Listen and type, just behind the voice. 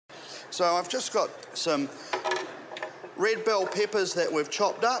So I've just got some red bell peppers that we've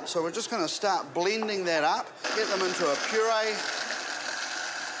chopped up, so we're just going to start blending that up, get them into a puree,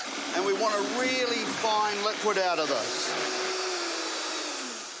 and we want a really fine liquid out of this.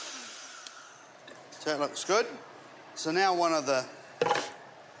 So that looks good. So now one of the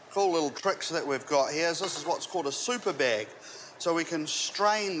cool little tricks that we've got here is this is what's called a super bag. So we can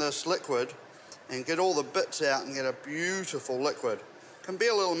strain this liquid and get all the bits out and get a beautiful liquid. Can be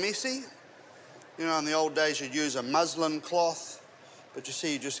a little messy. You know, in the old days you'd use a muslin cloth, but you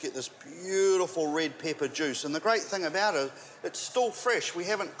see you just get this beautiful red pepper juice. And the great thing about it, it's still fresh. We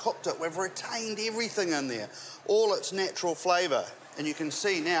haven't cooked it. We've retained everything in there, all its natural flavour. And you can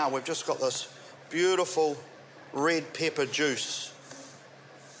see now we've just got this beautiful red pepper juice.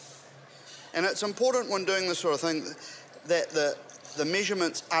 And it's important when doing this sort of thing that the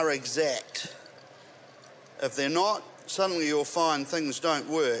measurements are exact. If they're not, suddenly you'll find things don't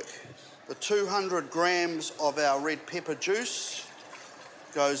work. The 200 grams of our red pepper juice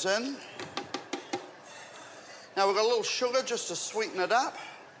goes in. Now we've got a little sugar just to sweeten it up.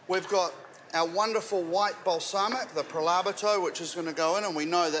 We've got our wonderful white balsamic, the prolabito, which is going to go in, and we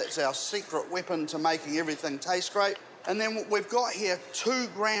know that's our secret weapon to making everything taste great. And then we've got here 2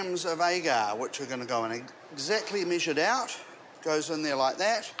 grams of agar, which are going to go in exactly measured out. Goes in there like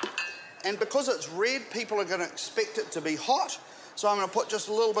that. And because it's red, people are going to expect it to be hot. So I'm going to put just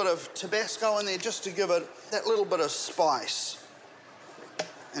a little bit of Tabasco in there just to give it that little bit of spice.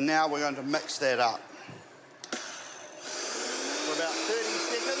 And now we're going to mix that up. For about 30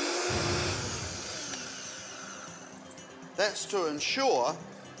 seconds. That's to ensure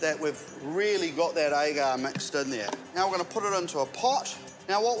that we've really got that agar mixed in there. Now we're going to put it into a pot.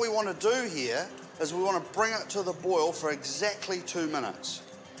 Now what we want to do here is we want to bring it to the boil for exactly 2 minutes.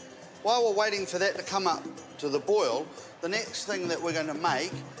 While we're waiting for that to come up to the boil, the next thing that we're going to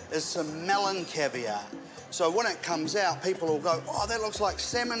make is some melon caviar. So when it comes out, people will go, oh, that looks like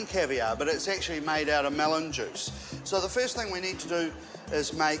salmon caviar, but it's actually made out of melon juice. So the first thing we need to do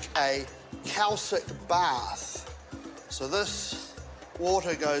is make a calcic bath. So this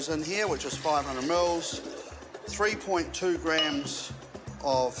water goes in here, which is 500 mils, 3.2 grams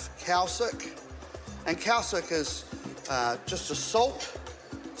of calcic. And calcic is just a salt.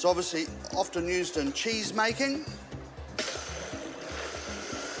 It's obviously often used in cheese making. You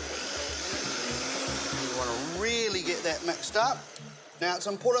want to really get that mixed up. Now, it's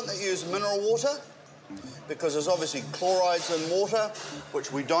important that you use mineral water because there's obviously chlorides in water,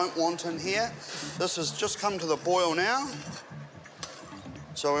 which we don't want in here. This has just come to the boil now.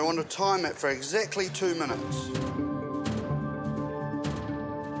 So we want to time it for exactly 2 minutes.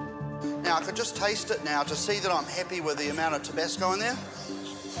 Now, I could just taste it now to see that I'm happy with the amount of Tabasco in there.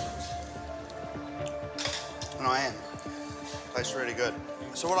 And I am. Tastes really good.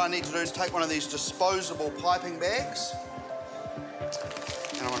 So what I need to do is take one of these disposable piping bags,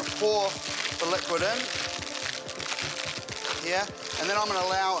 and I'm going to pour the liquid in here, and then I'm going to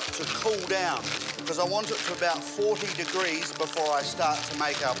allow it to cool down because I want it to about 40 degrees before I start to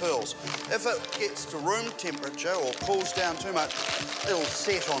make our pearls. If it gets to room temperature or cools down too much, it'll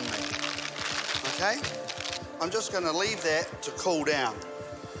set on me. Okay? I'm just going to leave that to cool down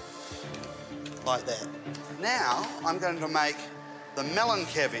like that. Now I'm going to make the melon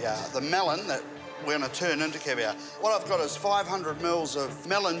caviar, the melon that we're going to turn into caviar. What I've got is 500 mils of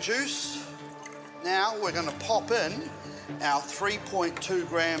melon juice. Now we're going to pop in our 3.2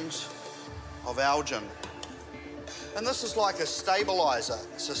 grams of algin. And this is like a stabilizer.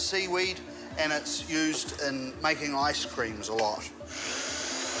 It's a seaweed and it's used in making ice creams a lot.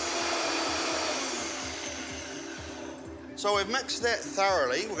 So we've mixed that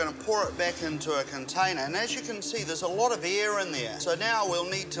thoroughly. We're going to pour it back into a container. And as you can see, there's a lot of air in there. So now we'll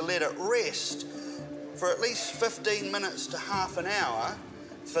need to let it rest for at least 15 minutes to half an hour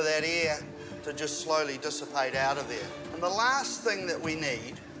for that air to just slowly dissipate out of there. And the last thing that we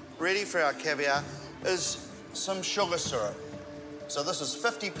need, ready for our caviar, is some sugar syrup. So this is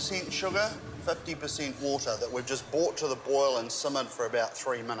 50% sugar, 50% water that we've just brought to the boil and simmered for about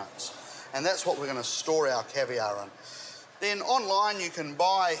 3 minutes. And that's what we're going to store our caviar in. Then online you can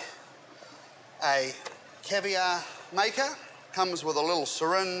buy a caviar maker. Comes with a little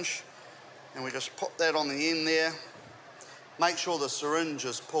syringe, and we just put that on the end there. Make sure the syringe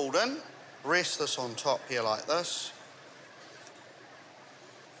is pulled in. Rest this on top here like this.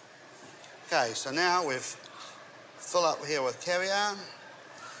 Okay, so now we've fill up here with caviar.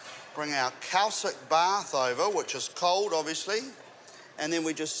 Bring our calcic bath over, which is cold obviously. And then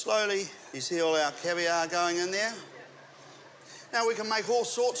we just slowly, you see all our caviar going in there? Now we can make all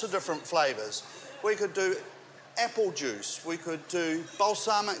sorts of different flavours. We could do apple juice. We could do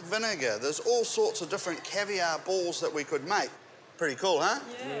balsamic vinegar. There's all sorts of different caviar balls that we could make. Pretty cool, huh?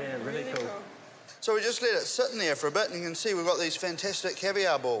 Yeah, really cool. So we just let it sit in there for a bit, and you can see we've got these fantastic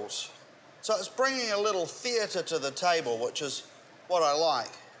caviar balls. So it's bringing a little theatre to the table, which is what I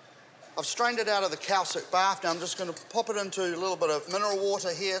like. I've strained it out of the calcic bath. Now I'm just going to pop it into a little bit of mineral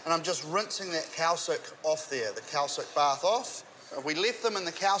water here, and I'm just rinsing that calcic off there, the calcic bath off. If we left them in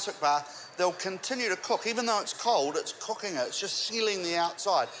the calcic bath, they'll continue to cook. Even though it's cold, it's cooking it. It's just sealing the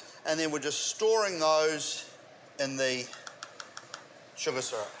outside. And then we're just storing those in the sugar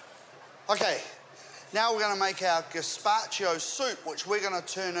syrup. Okay, now we're going to make our gazpacho soup, which we're going to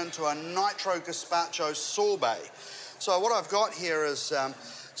turn into a Nitro Gazpacho sorbet. So what I've got here is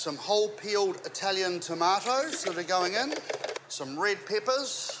some whole peeled Italian tomatoes that are going in, some red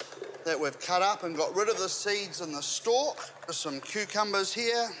peppers that we've cut up and got rid of the seeds and the stalk. There's some cucumbers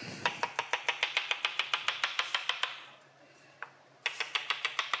here.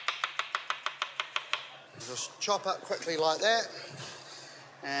 Just chop up quickly like that.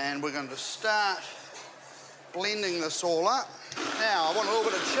 And we're going to start blending this all up. Now, I want a little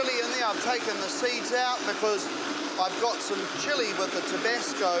bit of chilli in there. I've taken the seeds out because I've got some chilli with the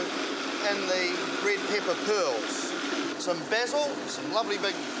Tabasco and the red pepper pearls. Some basil, some lovely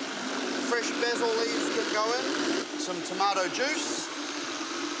big fresh basil leaves can go in. Some tomato juice.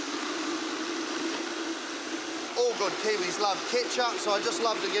 All good Kiwis love ketchup, so I just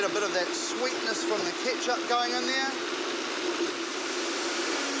love to get a bit of that sweetness from the ketchup going in there.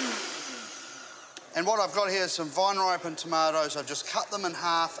 And what I've got here is some vine-ripened tomatoes. I've just cut them in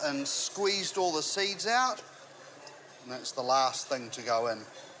half and squeezed all the seeds out. And that's the last thing to go in.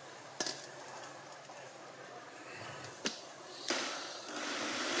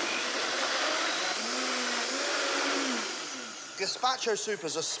 Gazpacho soup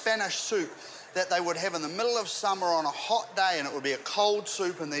is a Spanish soup that they would have in the middle of summer on a hot day, and it would be a cold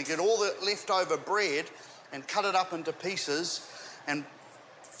soup, and they get all the leftover bread and cut it up into pieces and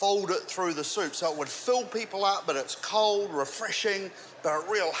fold it through the soup. So it would fill people up, but it's cold, refreshing, but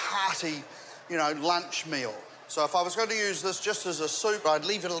a real hearty, you know, lunch meal. So if I was going to use this just as a soup, I'd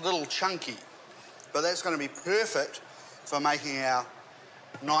leave it a little chunky. But that's going to be perfect for making our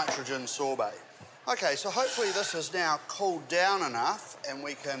nitrogen sorbet. Okay, so hopefully this is now cooled down enough and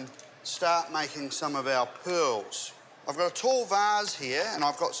we can start making some of our pearls. I've got a tall vase here and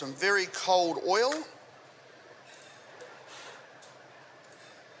I've got some very cold oil.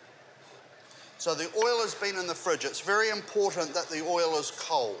 So the oil has been in the fridge. It's very important that the oil is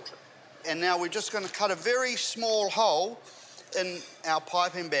cold. And now we're just going to cut a very small hole in our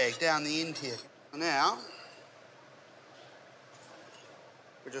piping bag down the end here. Now,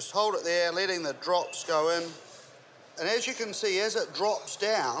 we just hold it there, letting the drops go in. And as you can see, as it drops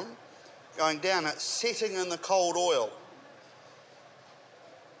down, going down, it's setting in the cold oil.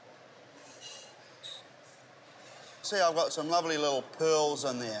 See, I've got some lovely little pearls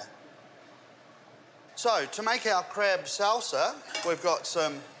in there. So, to make our crab salsa, we've got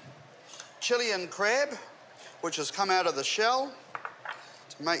some Chilean crab, which has come out of the shell.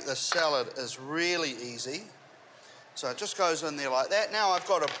 To make this salad is really easy. So it just goes in there like that. Now I've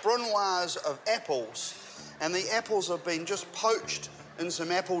got a brunoise of apples, and the apples have been just poached in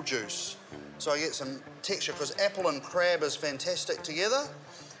some apple juice. So I get some texture, because apple and crab is fantastic together.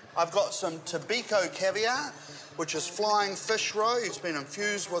 I've got some Tabasco caviar, which is flying fish roe. It's been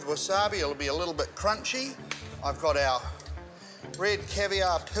infused with wasabi. It'll be a little bit crunchy. I've got our red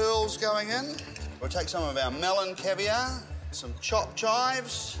caviar pearls going in. We'll take some of our melon caviar, some chopped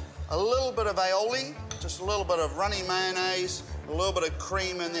chives, a little bit of aioli, just a little bit of runny mayonnaise, a little bit of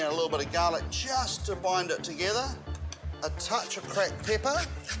cream in there, a little bit of garlic, just to bind it together. A touch of cracked pepper,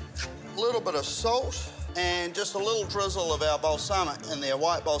 a little bit of salt, and just a little drizzle of our balsamic in there,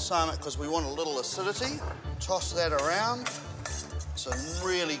 white balsamic, because we want a little acidity. Toss that around. Some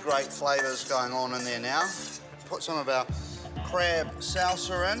really great flavours going on in there now. Put some of our crab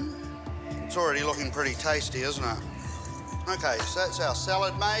salsa in. It's already looking pretty tasty, isn't it? Okay, so that's our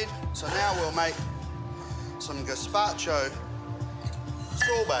salad made. So now we'll make some gazpacho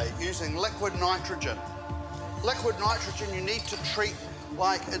sorbet using liquid nitrogen. Liquid nitrogen you need to treat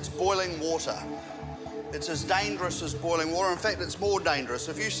like it's boiling water. It's as dangerous as boiling water. In fact, it's more dangerous.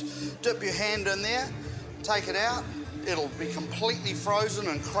 If you dip your hand in there, take it out, it'll be completely frozen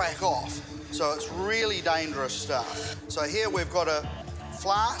and crack off. So it's really dangerous stuff. So here we've got a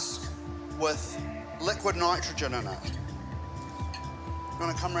flask with liquid nitrogen in it. You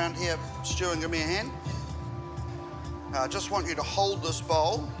want to come around here, Stu, and give me a hand? I just want you to hold this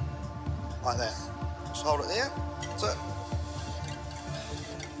bowl like that. Just hold it there. That's it.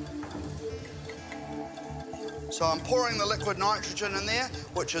 So I'm pouring the liquid nitrogen in there,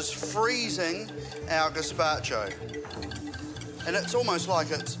 which is freezing our gazpacho. And it's almost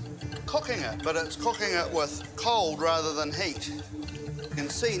like it's cooking it, but it's cooking it with cold rather than heat. You can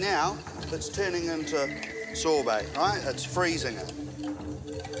see now it's turning into sorbet, right? It's freezing it.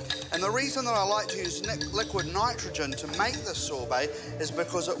 And the reason that I like to use liquid nitrogen to make this sorbet is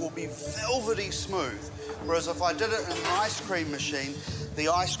because it will be velvety smooth. Whereas if I did it in an ice cream machine, the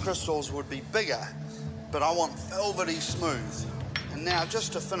ice crystals would be bigger, but I want velvety smooth. And now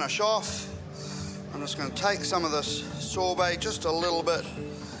just to finish off, I'm just going to take some of this sorbet, just a little bit,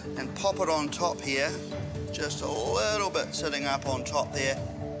 and pop it on top here. Just a little bit sitting up on top there.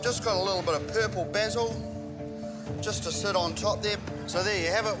 Just got a little bit of purple basil, just to sit on top there. So there you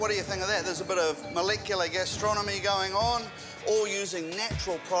have it. What do you think of that? There's a bit of molecular gastronomy going on, all using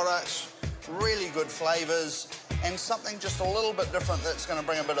natural products, really good flavours, and something just a little bit different that's going to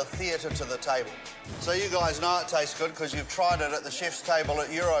bring a bit of theatre to the table. So you guys know it tastes good because you've tried it at the chef's table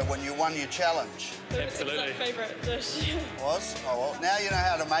at Euro when you won your challenge. Absolutely. It's my favourite dish. Was? Oh, well, now you know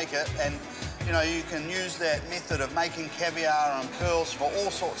how to make it, and you know, you can use that method of making caviar and pearls for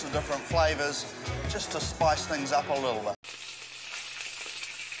all sorts of different flavours, just to spice things up a little bit.